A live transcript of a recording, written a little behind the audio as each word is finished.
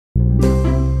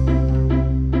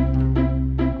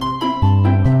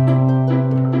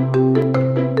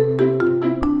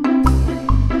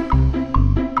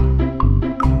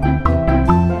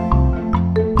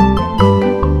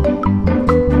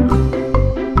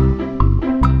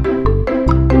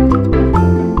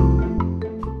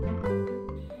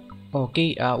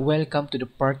Okay, welcome to the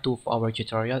part 2 of our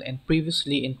tutorial. And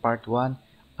previously in part 1,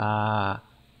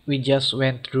 we just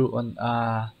went through on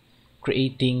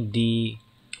creating the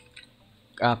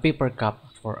paper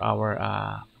cup for our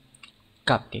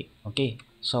cupcake. Okay,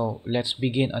 so let's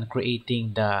begin on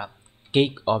creating the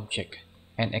cake object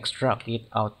and extract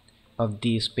it out of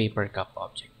this paper cup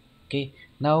object. Okay,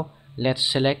 now let's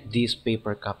select this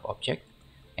paper cup object.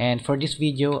 And for this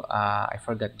video, I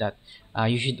forgot that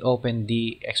you should open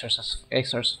the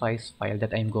exercise file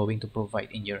that I'm going to provide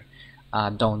in your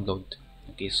download.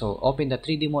 Okay, so open the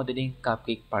 3D modeling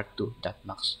cupcake part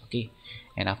 2.max. Okay,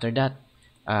 and after that,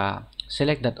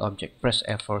 select that object, press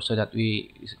F4 so that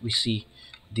we see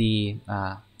the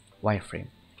wireframe,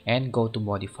 and go to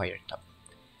modifier tab.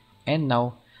 And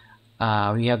now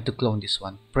we have to clone this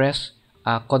one. Press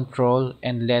Control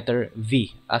and letter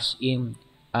V as in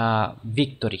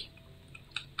victory,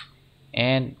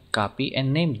 and copy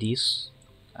and name this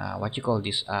what you call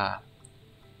this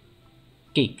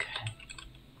cake,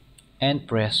 and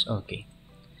press OK.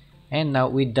 And now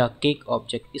with the cake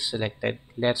object is selected,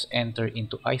 let's enter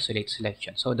into isolate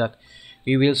selection so that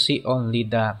we will see only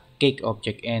the cake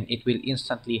object and it will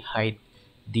instantly hide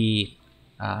the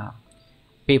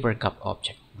paper cup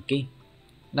object. Okay,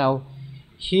 now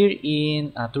here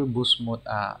in turbos mode,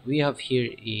 we have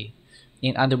here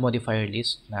in under modifier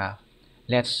list.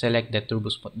 Let's select the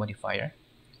turbos mode modifier,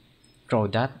 throw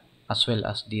that, as well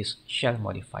as this shell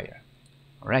modifier.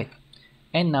 Alright,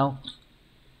 and now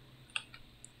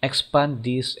expand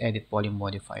this edit poly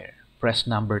modifier. Press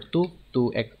number 2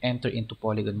 to enter into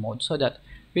polygon mode so that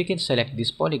we can select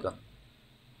this polygon.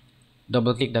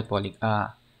 Double click that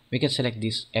we can select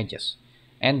these edges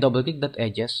and double click that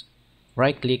edges,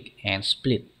 right click and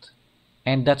split.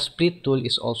 And that split tool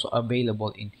is also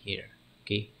available in here.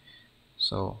 Okay,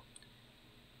 so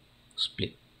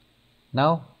split.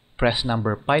 Now press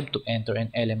number 5 to enter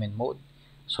an element mode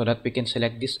so that we can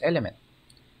select this element.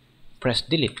 Press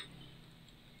delete.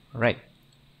 Right,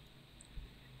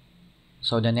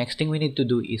 so the next thing we need to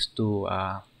do is to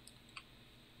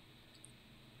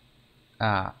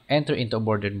enter into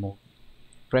border mode.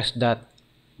 Press that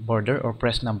border or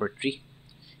press number 3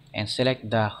 and select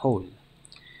the whole.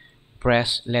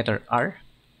 Press letter R,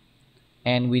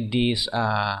 and with this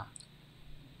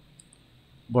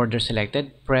border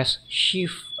selected, press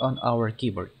shift on our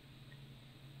keyboard.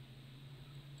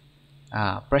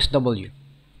 Press W.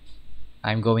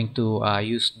 I'm going to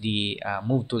use the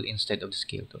move tool instead of the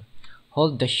scale tool.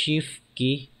 Hold the shift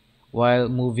key while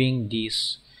moving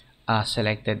this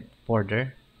selected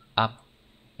border up,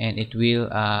 and it will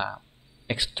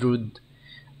extrude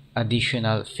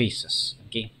additional faces.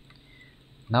 Okay,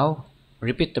 now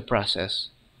repeat the process.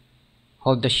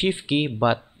 Hold the shift key,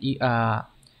 but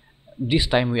this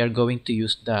time we are going to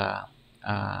use the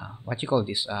what you call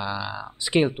this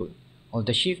scale tool. Hold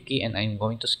the shift key and I'm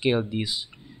going to scale this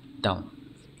down.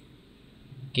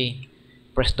 Okay,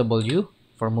 press W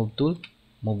for move tool,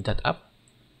 move that up.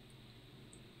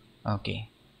 Okay,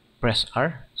 press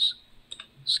R,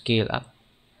 scale up.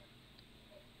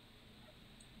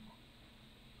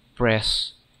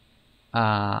 Press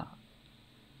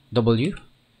W,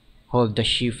 hold the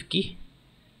shift key,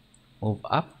 move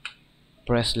up,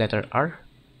 press letter R,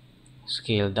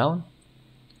 scale down,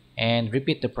 and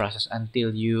repeat the process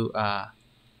until you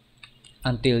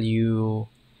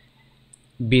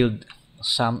build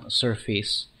some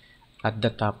surface at the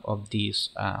top of this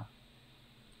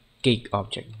cake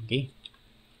object. Okay,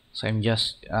 so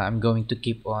I'm going to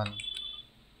keep on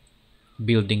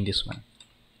building this one.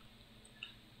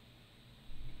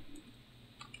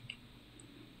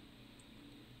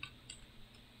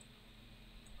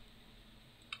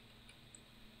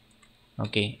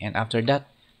 Okay, and after that,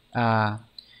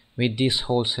 with this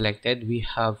hole selected, we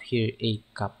have here a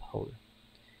cup hole.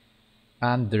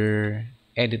 Under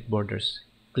edit borders,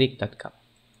 click that cup.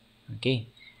 Okay,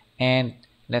 and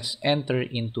let's enter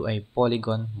into a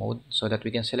polygon mode so that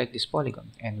we can select this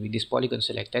polygon. And with this polygon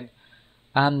selected,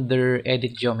 under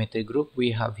edit geometry group,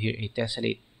 we have here a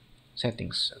tessellate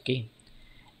settings. Okay,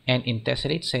 and in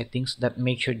tessellate settings, that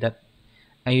make sure that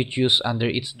you choose under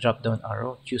its drop down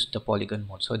arrow, choose the polygon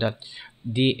mode so that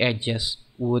the edges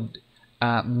would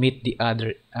meet the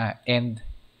other end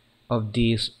of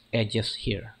these edges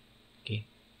here. Okay,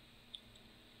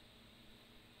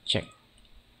 check.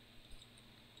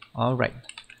 Alright,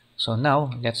 so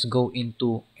now let's go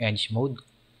into edge mode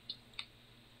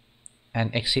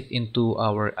and exit into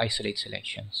our isolate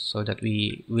selection so that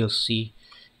we will see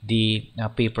the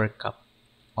paper cup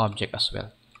object as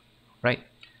well. Right,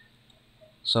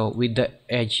 so with the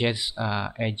edges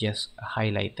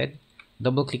highlighted,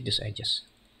 double click these edges,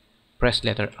 Press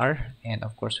letter R, and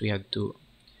of course we have to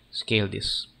scale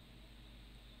this.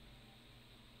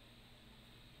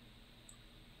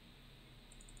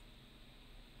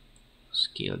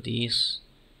 Scale this.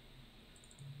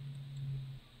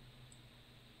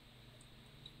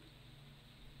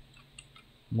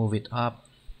 Move it up.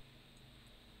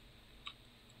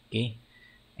 Okay.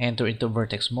 Enter into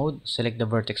vertex mode. Select the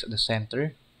vertex at the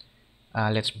center.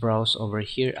 Let's browse over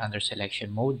here under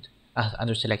selection mode,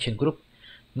 under selection group.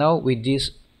 Now with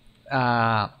this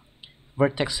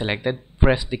vertex selected,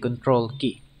 press the control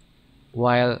key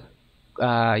while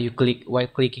while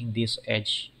clicking this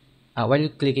edge, while you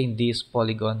clicking this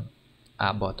polygon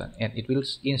button, and it will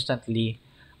instantly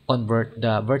convert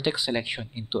the vertex selection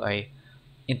into a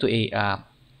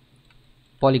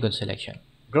polygon selection,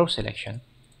 grow selection,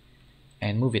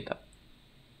 and move it up.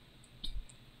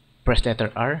 Press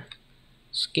letter R,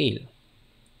 scale,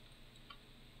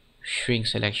 shrink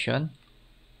selection,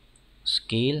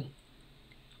 scale,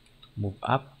 move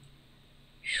up,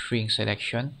 shrink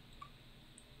selection,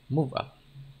 move up.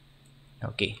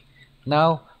 Okay,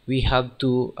 now we have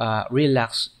to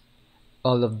relax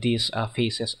all of these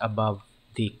faces above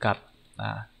the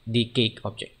cake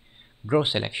object. Grow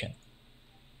selection.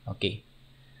 Okay,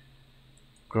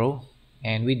 grow,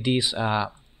 and with these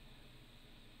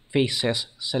faces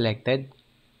selected,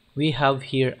 we have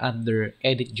here under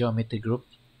edit geometry group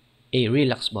a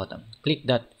relax button. Click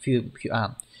that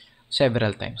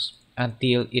several times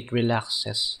until it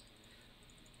relaxes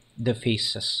the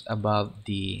faces above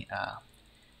the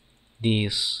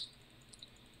this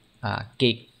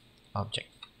cake object.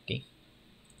 Okay,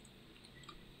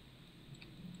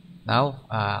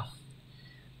 now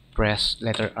press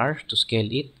letter R to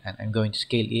scale it, and I'm going to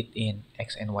scale it in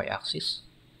X and Y axis.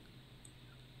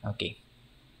 Okay,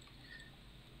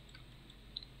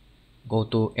 go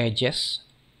to edges,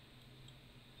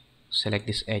 select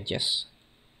these edges,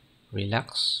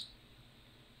 relax,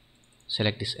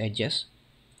 select these edges,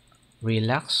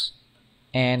 relax,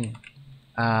 and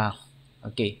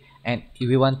okay, and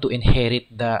we want to inherit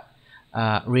the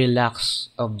relax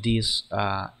of these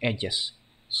edges.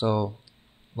 So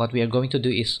what we are going to do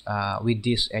is with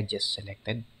these edges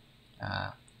selected,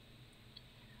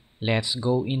 let's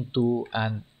go into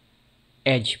an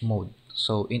edge mode.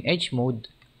 So in edge mode,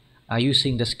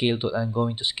 using the scale tool, I'm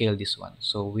going to scale this one.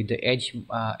 So with the edge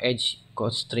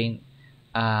constraint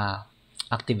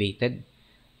activated,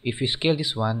 if you scale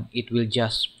this one, it will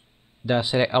just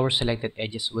our selected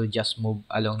edges will just move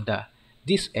along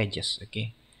these edges.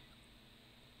 Okay,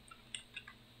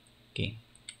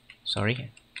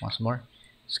 sorry, once more,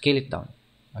 scale it down.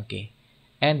 Okay,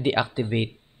 and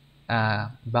deactivate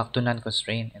back to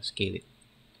non-constraint and scale it.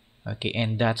 Okay,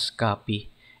 and that's copy,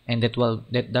 and that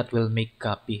will make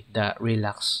copy the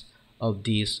relax of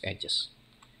these edges.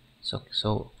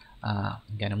 So I'm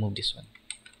gonna move this one.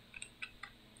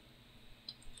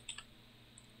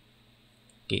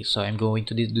 Okay, so I'm going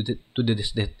to do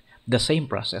the same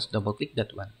process. Double click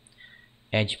that one,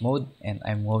 edge mode, and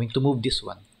I'm going to move this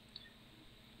one.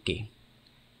 Okay,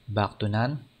 back to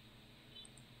none,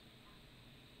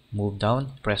 move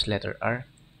down, press letter R,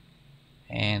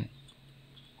 and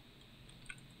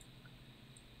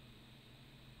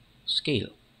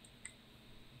scale.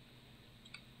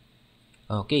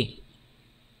 Okay,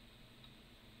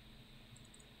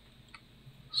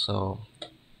 so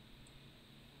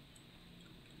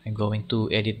I'm going to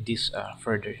edit this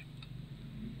further.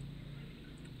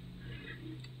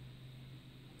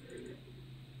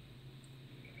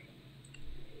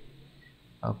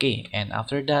 Okay, and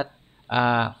after that,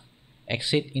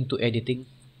 exit into editing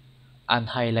and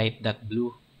highlight that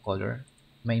blue color.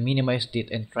 Minimize it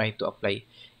and try to apply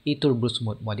a turbo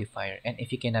smooth modifier. And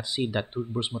if you cannot see that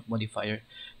turbo smooth modifier,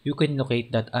 you can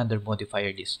locate that under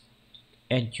modifier list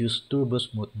and choose turbo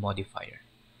smooth modifier.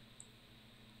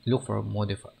 Look for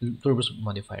turbo smooth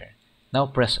modifier. Now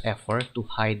press F4 to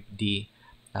hide the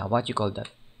what you call that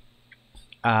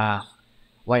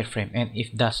wireframe. And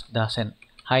if that doesn't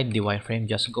hide the wireframe,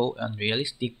 just go on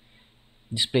realistic,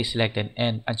 display selected,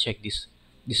 and uncheck this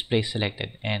display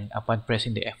selected, and upon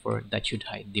pressing the F4, that should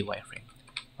hide the wireframe.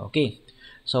 Okay,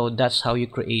 so that's how you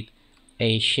create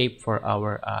a shape for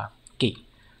our cake.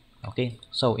 Okay,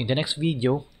 so in the next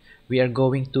video we are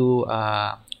going to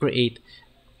create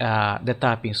the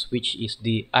toppings, which is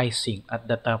the icing at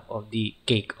the top of the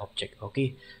cake object.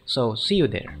 Okay, so see you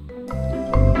there.